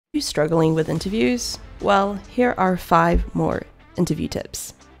you struggling with interviews? Well, here are 5 more interview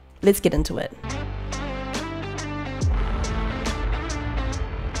tips. Let's get into it.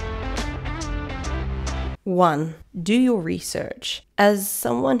 One, do your research. As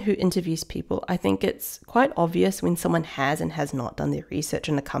someone who interviews people, I think it's quite obvious when someone has and has not done their research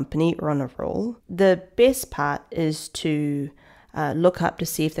on a company or on a role. The best part is to look up to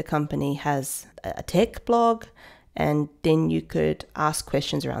see if the company has a tech blog, and then you could ask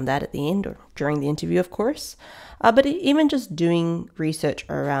questions around that at the end or during the interview, of course. But even just doing research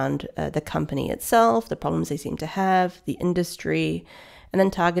around the company itself, the problems they seem to have, the industry, and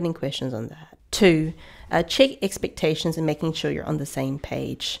then targeting questions on that. 2, check expectations and making sure you're on the same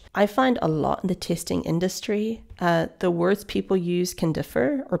page. I find a lot in the testing industry, the words people use can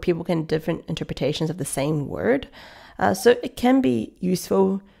differ, or people can have different interpretations of the same word. So it can be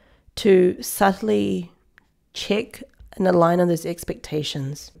useful to subtly check and align on those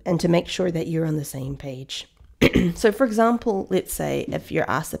expectations and to make sure that you're on the same page. So for example, let's say if you're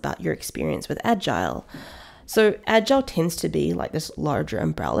asked about your experience with Agile. So Agile tends to be like this larger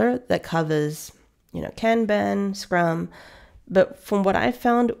umbrella that covers, Kanban, Scrum. But from what I've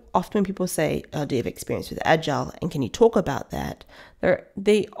found, often when people say, oh, do you have experience with Agile? And can you talk about that?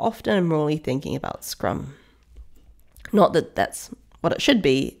 They often are more thinking about Scrum. Not that that's what it should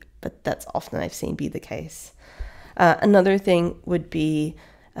be, but that's often I've seen be the case. Another thing would be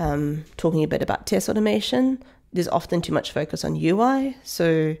talking a bit about test automation. There's often too much focus on UI,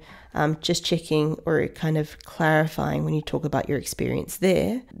 so just checking or kind of clarifying when you talk about your experience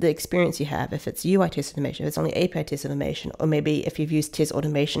there, the experience you have, if it's UI test automation, if it's only API test automation, or maybe if you've used test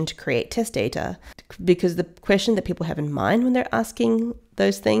automation to create test data, because the question that people have in mind when they're asking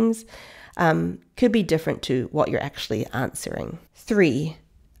those things could be different to what you're actually answering. 3,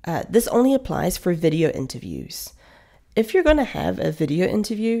 this only applies for video interviews. If you're going to have a video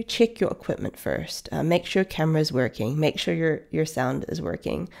interview, check your equipment first. Make sure camera is working. Make sure your sound is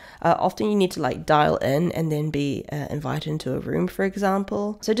working. Often you need to dial in and then be invited into a room, for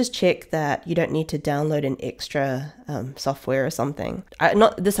example. So just check that you don't need to download an extra software or something.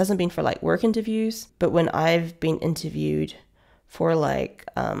 This hasn't been for work interviews, but when I've been interviewed for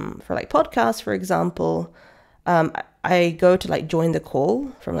podcasts, for example, I go to join the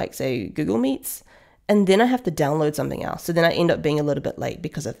call from say Google Meets. And then I have to download something else. So then I end up being a little bit late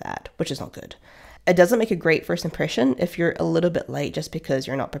because of that, which is not good. It doesn't make a great first impression if you're a little bit late just because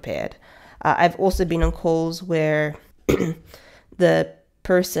you're not prepared. I've also been on calls where the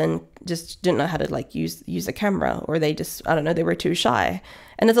person just didn't know how to use the camera, or they just, they were too shy.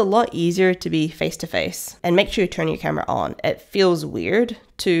 And it's a lot easier to be face to face, and make sure you turn your camera on. It feels weird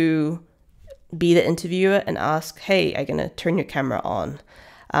to be the interviewer and ask, hey, I'm going to turn your camera on.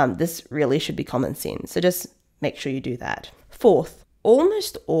 This really should be common sense. So just make sure you do that. 4th,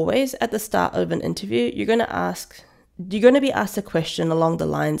 almost always at the start of an interview, you're going to be asked a question along the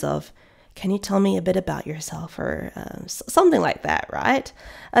lines of, can you tell me a bit about yourself, or something like that, right?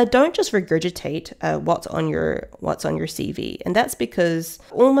 Don't just regurgitate what's on your CV. And that's because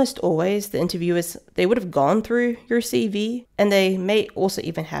almost always the interviewers, they would have gone through your CV, and they may also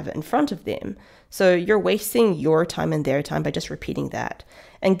even have it in front of them. So you're wasting your time and their time by just repeating that.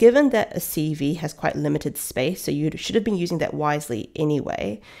 And given that a CV has quite limited space, so you should have been using that wisely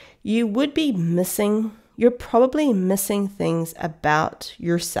anyway, you're probably missing things about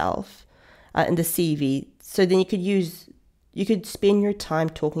yourself in the CV. So then you could spend your time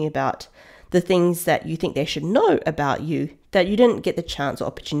talking about the things that you think they should know about you that you didn't get the chance or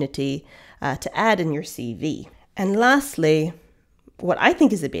opportunity to add in your CV. And lastly, what I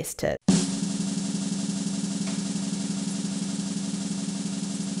think is the best tip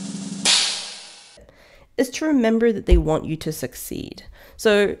is to remember that they want you to succeed.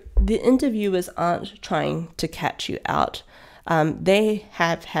 So the interviewers aren't trying to catch you out. They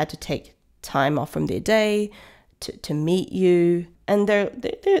have had to take time off from their day to meet you, and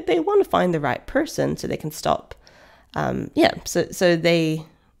they want to find the right person so they can stop. So they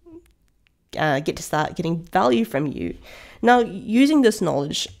get to start getting value from you. Now, using this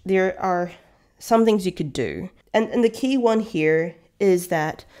knowledge, there are some things you could do. And the key one here is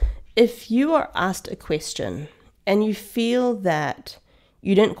that if you are asked a question and you feel that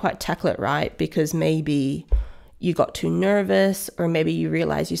you didn't quite tackle it right because maybe you got too nervous, or maybe you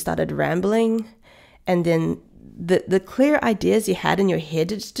realized you started rambling, and then the clear ideas you had in your head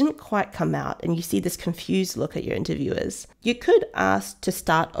just didn't quite come out, and you see this confused look at your interviewers, you could ask to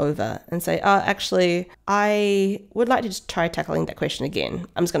start over and say, oh, actually, I would like to just try tackling that question again.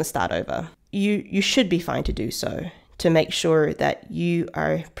 I'm just going to start over. You should be fine to do so, to make sure that you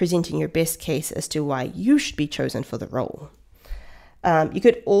are presenting your best case as to why you should be chosen for the role. You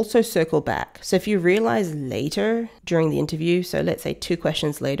could also circle back. So if you realize later during the interview, so let's say 2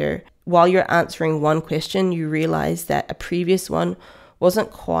 questions later, while you're answering one question, you realize that a previous one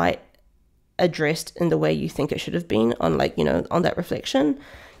wasn't quite addressed in the way you think it should have been on on that reflection,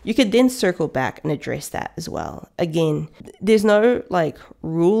 you could then circle back and address that as well. Again, there's no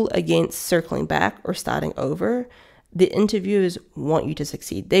rule against circling back or starting over. The interviewers want you to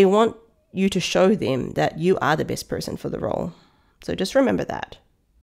succeed. They want you to show them that you are the best person for the role. So just remember that.